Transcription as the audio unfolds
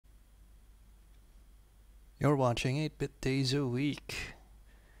You're watching 8-Bit Days a Week,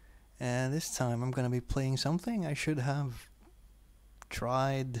 and this time I'm gonna be playing something I should have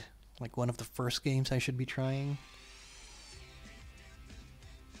tried, like one of the first games I should be trying.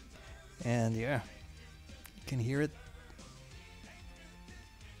 And yeah, you can hear it.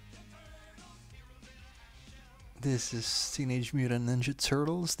 This is Teenage Mutant Ninja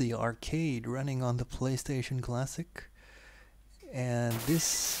Turtles, the arcade running on the PlayStation Classic. And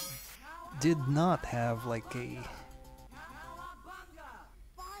this did not have like a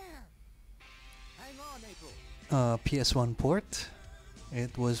PS1 port.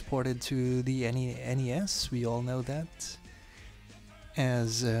 It was ported to the NES, we all know that,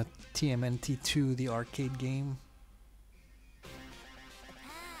 as TMNT2, the arcade game.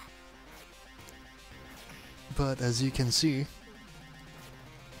 But as you can see,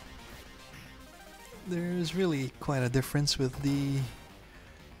 there's really quite a difference with the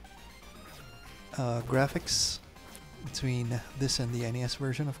graphics between this and the NES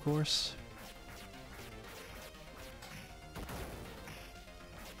version, of course.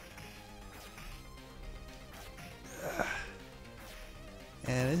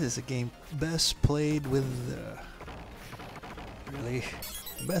 And this is a game best played with, really,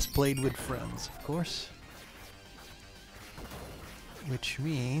 best played with friends, of course. Which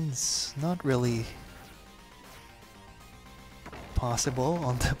means not really possible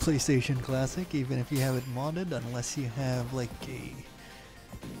on the PlayStation Classic, even if you have it modded, unless you have like a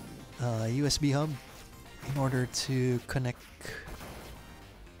USB hub in order to connect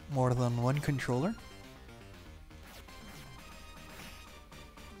more than one controller.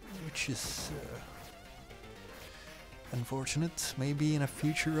 Which is unfortunate. Maybe in a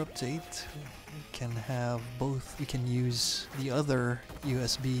future update we can have both. We can use the other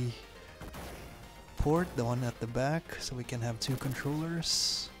USB port, the one at the back, so we can have two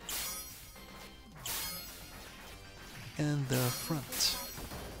controllers and the front.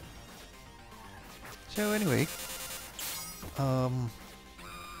 So anyway,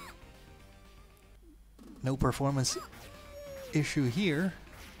 no performance issue here.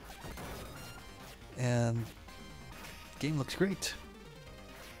 And game looks great.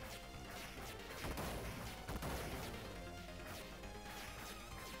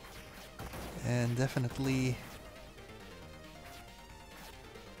 And definitely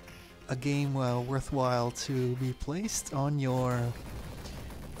a game worthwhile to be placed on your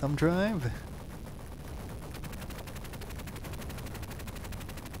thumb drive.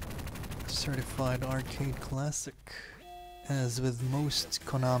 Certified arcade classic, as with most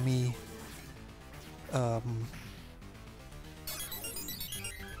Konami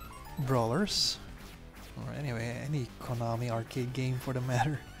brawlers, or anyway, any Konami arcade game for the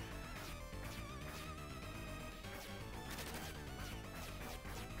matter.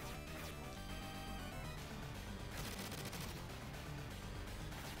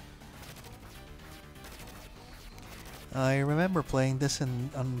 I remember playing this in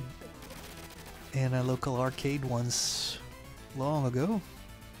a local arcade once long ago.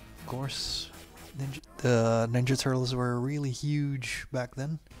 Of course, the Ninja Turtles were really huge back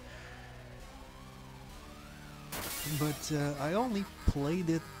then. But I only played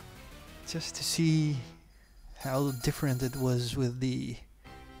it just to see how different it was with the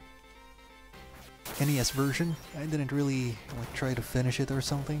NES version. I didn't really like try to finish it or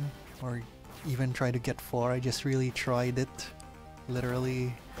something, or even try to get far. I just really tried it,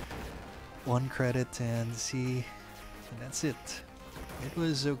 literally one credit and see, and that's it. It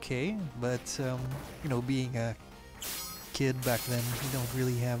was okay, but you know, being a kid back then, you don't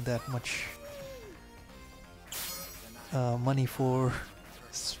really have that much money for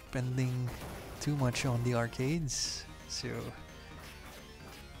spending too much on the arcades, so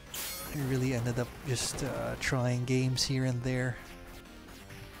I really ended up just trying games here and there.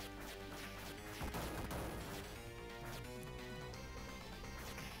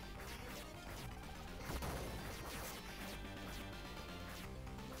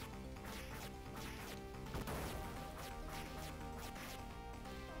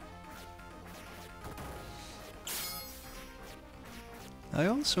 I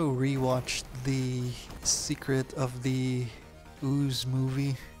also rewatched the Secret of the Ooze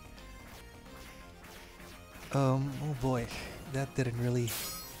movie. Oh boy, that didn't really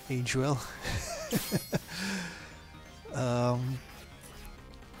age well.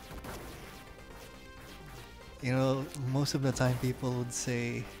 You know, most of the time people would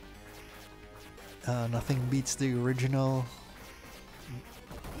say nothing beats the original,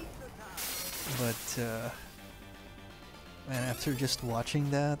 but and after just watching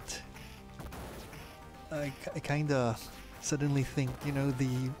that, I kinda suddenly think, you know,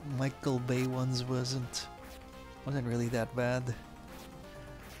 the Michael Bay ones wasn't wasn't really that bad.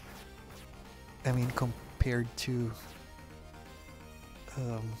 I mean, compared to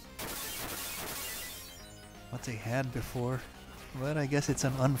what they had before. But I guess it's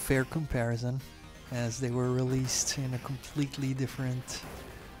an unfair comparison, as they were released in a completely different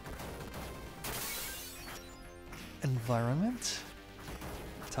environment,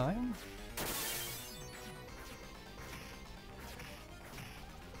 time.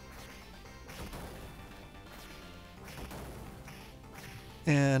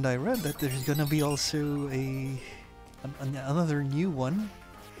 And I read that there's gonna be also another new one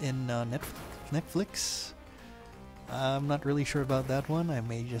in Netflix. I'm not really sure about that one. I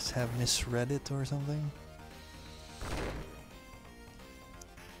may just have misread it or something.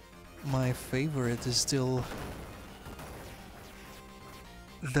 My favorite is still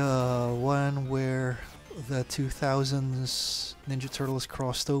the one where the 2000s Ninja Turtles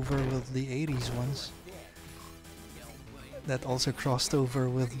crossed over with the 80s ones. That also crossed over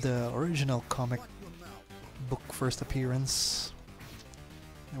with the original comic book first appearance.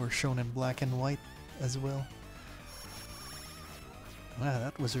 They were shown in black and white as well. Wow,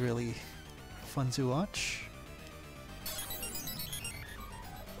 that was really fun to watch.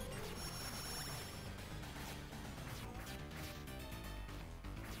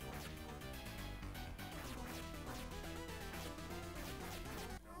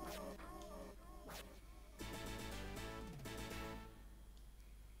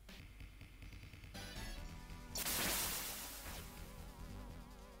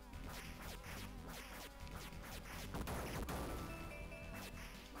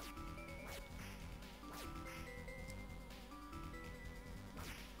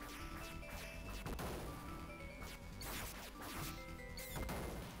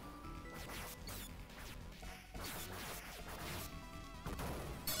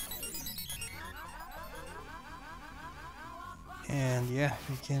 And yeah,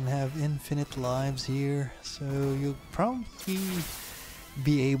 you can have infinite lives here, so you'll probably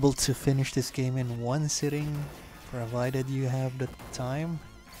be able to finish this game in one sitting, provided you have the time.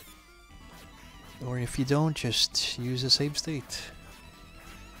 Or if you don't, just use a save state.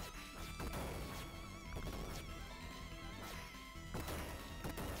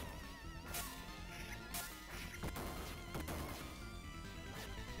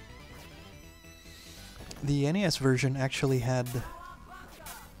 The NES version actually had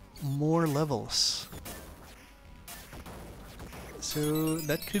more levels. So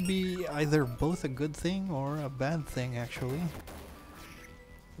that could be either both a good thing or a bad thing, actually.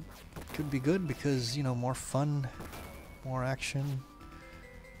 It could be good because, you know, more fun, more action.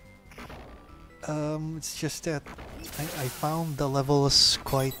 It's just that I found the levels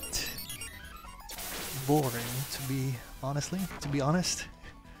quite boring, to be honest.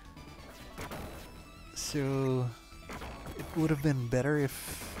 So it would have been better if,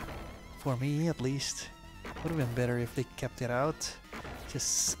 for me at least, would have been better if they kept it out.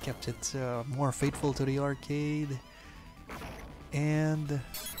 Just kept it more faithful to the arcade and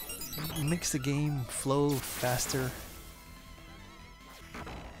makes the game flow faster.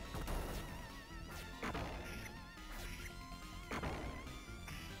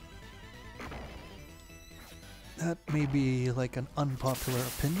 That may be like an unpopular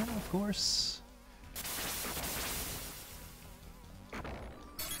opinion, of course.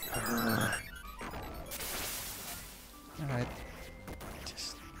 Alright,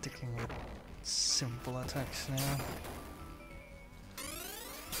 just sticking with simple attacks now.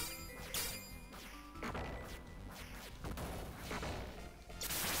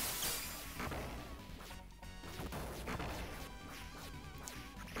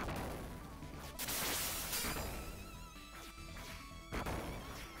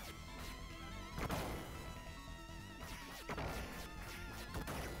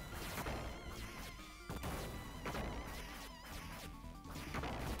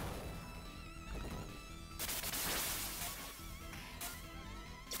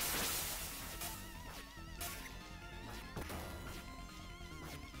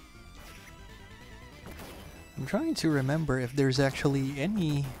 I'm trying to remember if there's actually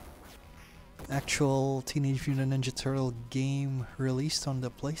any actual Teenage Mutant Ninja Turtle game released on the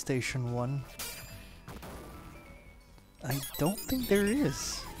PlayStation 1. I don't think there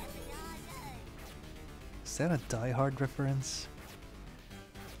is. Is that a Die Hard reference?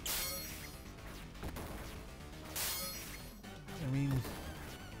 I mean,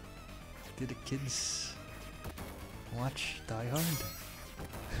 did the kids watch Die Hard?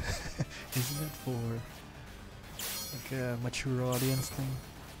 Isn't that for like a mature audience thing?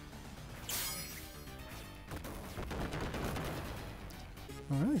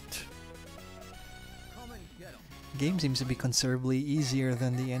 Alright. game seems to be considerably easier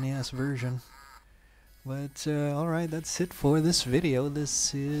than the NES version. But alright, that's it for this video.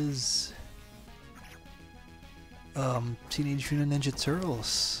 This is Teenage Mutant Ninja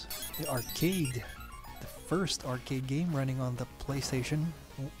Turtles, the arcade, the first arcade game running on the PlayStation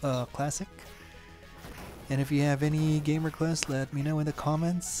Classic. And if you have any game requests, let me know in the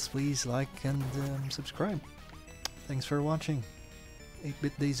comments. Please like and subscribe. Thanks for watching.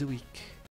 8-bit days a week.